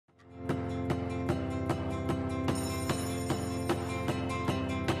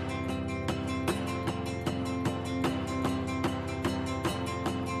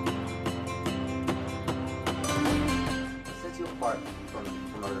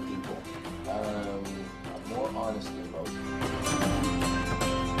other people? I'm more honest than most.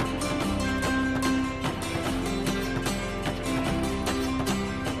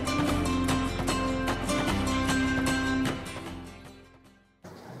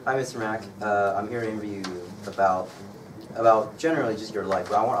 Hi, Mr. Mack. I'm here to interview you about generally just your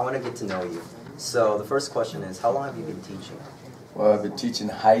life. I want to get to know you. So the first question is, how long have you been teaching? Well, I've been teaching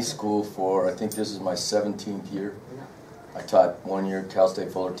high school for, I think this is my 17th year. I taught 1 year at Cal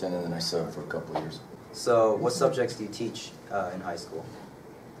State Fullerton, and then I subbed for a couple of years. So what subjects do you teach in high school?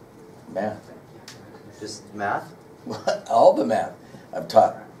 Math. Just math? All the math. I've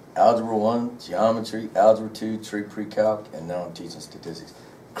taught Algebra 1, Geometry, Algebra 2, Trig Pre-Calc, and now I'm teaching statistics.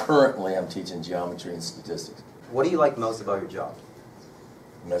 Currently, I'm teaching geometry and statistics. What do you like most about your job?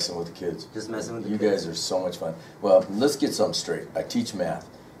 Messing with the kids. Just messing with the kids? You guys are so much fun. Well, let's get something straight. I teach math,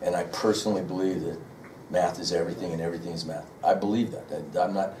 and I personally believe that math is everything and everything is math. I believe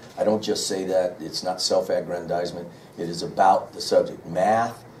that. I don't just say that. It's not self-aggrandizement. It is about the subject.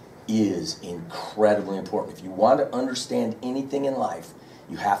 Math is incredibly important. If you want to understand anything in life,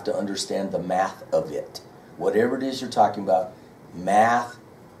 you have to understand the math of it. Whatever it is you're talking about, math,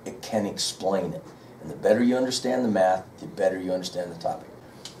 it can explain it. And the better you understand the math, the better you understand the topic.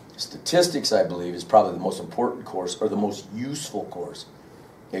 Statistics, I believe, is probably the most important course, or the most useful course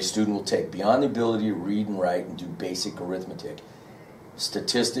a student will take. Beyond the ability to read and write and do basic arithmetic,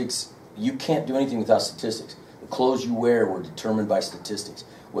 statistics, you can't do anything without statistics. The clothes you wear were determined by statistics.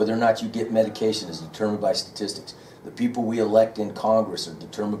 Whether or not you get medication is determined by statistics. The people we elect in Congress are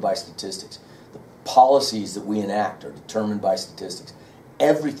determined by statistics. The policies that we enact are determined by statistics.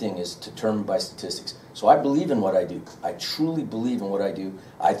 Everything is determined by statistics. So I believe in what I do. I truly believe in what I do.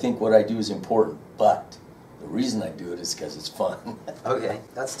 I think what I do is important, but the reason I do it is because it's fun. Okay,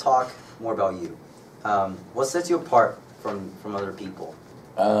 let's talk more about you. What sets you apart from other people?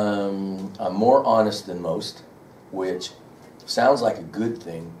 I'm more honest than most, which sounds like a good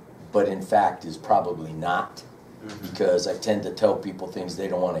thing, but in fact is probably not, because I tend to tell people things they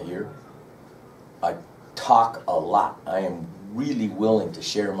don't want to hear. I talk a lot. I am really willing to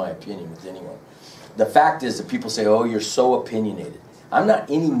share my opinion with anyone. The fact is that people say, oh, you're so opinionated. I'm not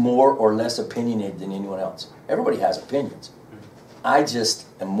any more or less opinionated than anyone else. Everybody has opinions. I just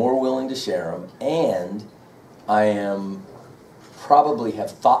am more willing to share them, and I am probably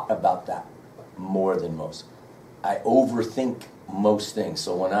have thought about that more than most. I overthink most things.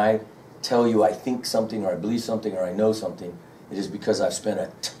 So when I tell you I think something or I believe something or I know something, it is because I've spent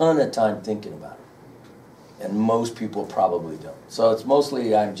a ton of time thinking about it. And most people probably don't. So it's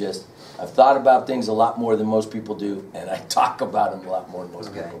mostly I've thought about things a lot more than most people do, and I talk about them a lot more than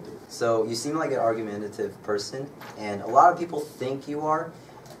most people do. So you seem like an argumentative person, and a lot of people think you are.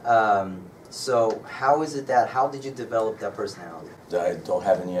 So how did you develop that personality? I don't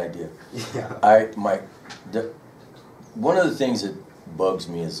have any idea. Yeah. One of the things that bugs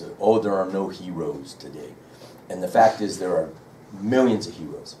me is, there are no heroes today. And the fact is there are millions of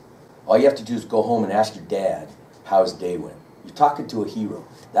heroes. All you have to do is go home and ask your dad how his day went. You're talking to a hero.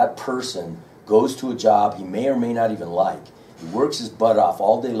 That person goes to a job he may or may not even like. He works his butt off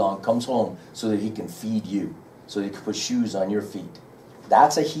all day long, comes home so that he can feed you, so that he can put shoes on your feet.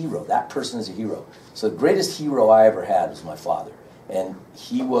 That's a hero. That person is a hero. So the greatest hero I ever had was my father. And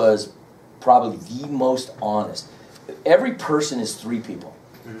he was probably the most honest. Every person is three people.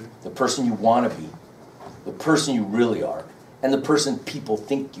 The person you want to be, the person you really are, and the person people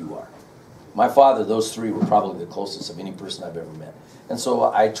think you are. My father, those three were probably the closest of any person I've ever met. And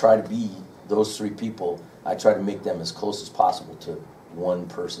so I try to be those three people. I try to make them as close as possible to one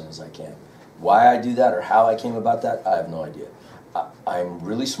person as I can. Why I do that or how I came about that, I have no idea. I'm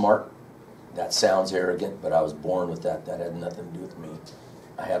really smart. That sounds arrogant, but I was born with that. That had nothing to do with me.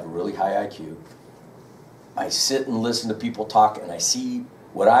 I have a really high IQ. I sit and listen to people talk, and I see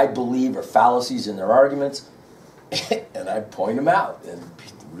what I believe are fallacies in their arguments, and I point them out. And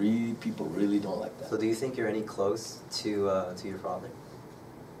people really don't like that. So do you think you're any close to your father?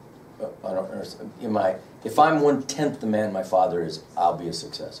 I don't understand. If I'm 1/10 the man my father is, I'll be a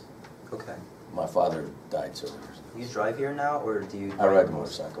success. Okay. My father died several years ago. You drive here now, or do you? I ride a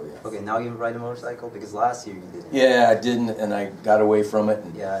motorcycle, yeah. Okay, now you ride a motorcycle? Because last year you didn't. Yeah, I didn't, and I got away from it.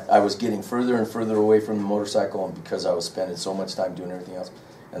 And yeah. I was getting further and further away from the motorcycle, and because I was spending so much time doing everything else,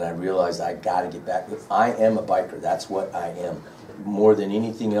 and I realized I got to get back. I am a biker. That's what I am, more than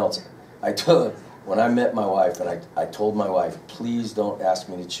anything else. When I met my wife, and I told my wife, please don't ask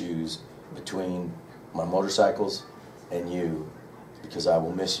me to choose between my motorcycles and you, because I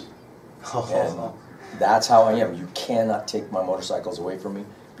will miss you. And that's how I am. You cannot take my motorcycles away from me,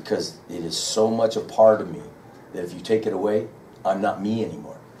 because it is so much a part of me that if you take it away, I'm not me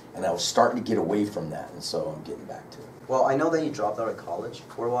anymore. and I was starting to get away from that, and so I'm getting back to it. Well, I know that you dropped out of college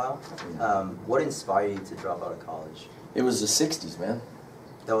for a while. What inspired you to drop out of college? It was the 60s, man.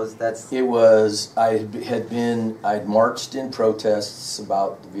 It was, I'd marched in protests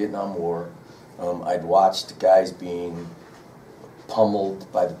about the Vietnam War. I'd watched guys being pummeled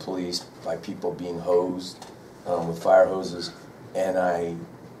by the police, by people being hosed with fire hoses, and I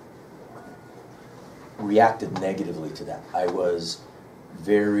reacted negatively to that. I was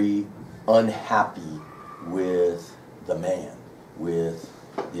very unhappy with the man, with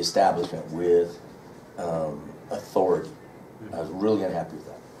the establishment, with authority. I was really unhappy with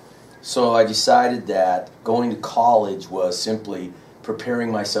that. So I decided that going to college was simply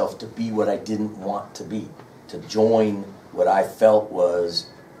preparing myself to be what I didn't want to be, to join what I felt was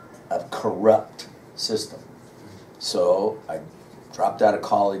a corrupt system. So I dropped out of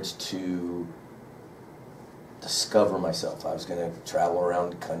college to discover myself. I was going to travel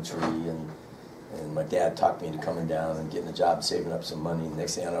around the country, and my dad talked me into coming down and getting a job and saving up some money. And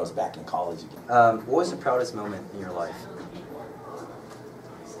next thing I know, I was back in college again. What was the proudest moment in your life?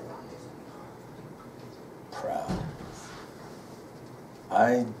 Proud.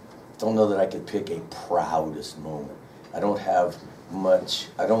 I don't know that I could pick a proudest moment. I don't have much.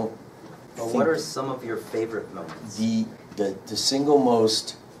 I don't. Well, what are some of your favorite moments? The single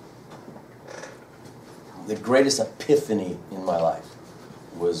most, the greatest epiphany in my life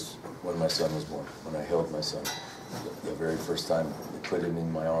was when my son was born. When I held my son, the very first time I put him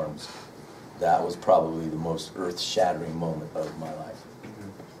in my arms. That was probably the most earth-shattering moment of my life.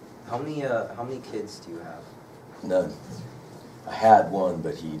 How many kids do you have? None. I had one,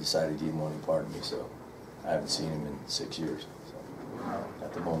 but he decided he didn't want any part of me, so I haven't seen him in 6 years. So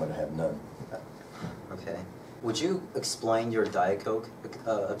at the moment, I have none. Okay. Would you explain your Diet Coke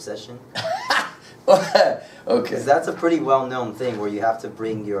obsession? Okay. Because that's a pretty well-known thing where you have to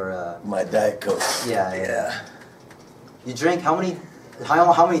bring your... My Diet Coke. Yeah. You drink, how many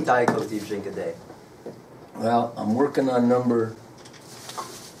Diet Coke do you drink a day? Well, I'm working on number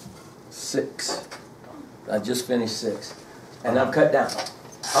 6. I just finished 6. And I've cut down.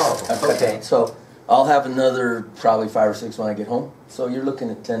 Oh, okay. So I'll have another probably 5 or 6 when I get home. So you're looking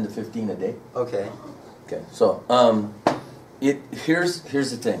at 10 to 15 a day. Okay. Okay. So here's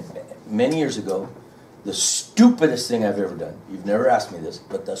the thing. Many years ago, the stupidest thing I've ever done. You've never asked me this,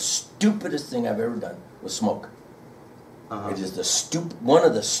 but the stupidest thing I've ever done was smoke. It is one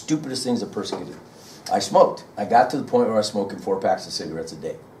of the stupidest things a person can do. I smoked. I got to the point where I was smoking 4 packs of cigarettes a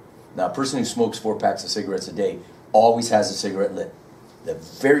day. Now, a person who smokes 4 packs of cigarettes a day always has a cigarette lit. The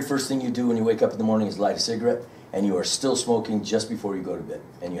very first thing you do when you wake up in the morning is light a cigarette, and you are still smoking just before you go to bed,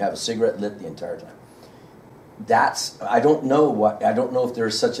 and you have a cigarette lit the entire time. I don't know if there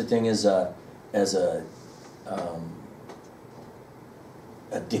is such a thing as a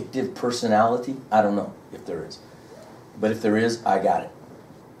addictive personality. I don't know if there is. But if there is, I got it.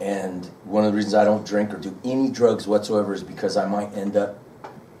 And one of the reasons I don't drink or do any drugs whatsoever is because I might end up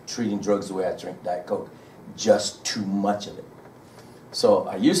treating drugs the way I drink Diet Coke. Just too much of it. So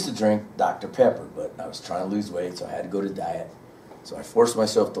I used to drink Dr. Pepper, but I was trying to lose weight, so I had to go to diet. So I forced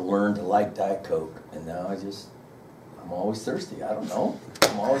myself to learn to like Diet Coke, and now I'm always thirsty. I don't know.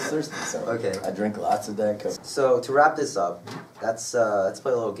 I'm always thirsty, so okay. I drink lots of Diet Coke. So to wrap this up, let's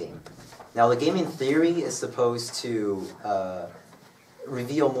play a little game. Now the game in theory is supposed to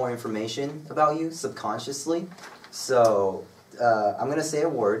reveal more information about you subconsciously. So I'm gonna say a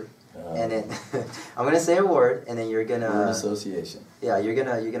word, and then I'm gonna say a word, and then you're gonna word association. Yeah, you're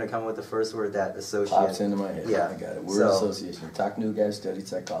gonna come with the first word that associates. Pops into my head. Yeah, I got it. Word association. Talking to a guy who studied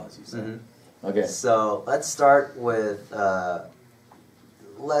psychology. So. Okay. So let's start with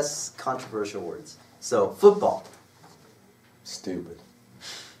less controversial words. So football. Stupid.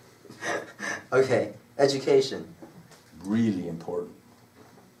 Okay. Education. Really important.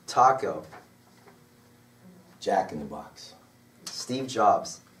 Taco. Jack in the Box. Steve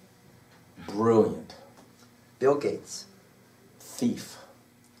Jobs. Brilliant. Bill Gates. Thief.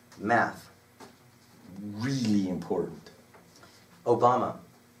 Math. Really important. Obama.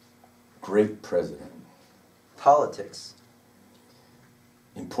 Great president. Politics.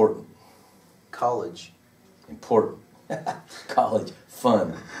 Important. College. Important. College.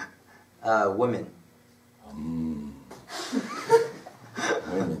 Fun. Women.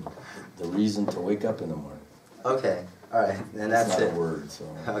 Women. The reason to wake up in the morning. Okay. All right. And that's not it. A word. So.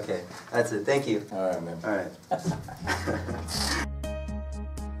 Okay. That's it. Thank you. All right, man. All right.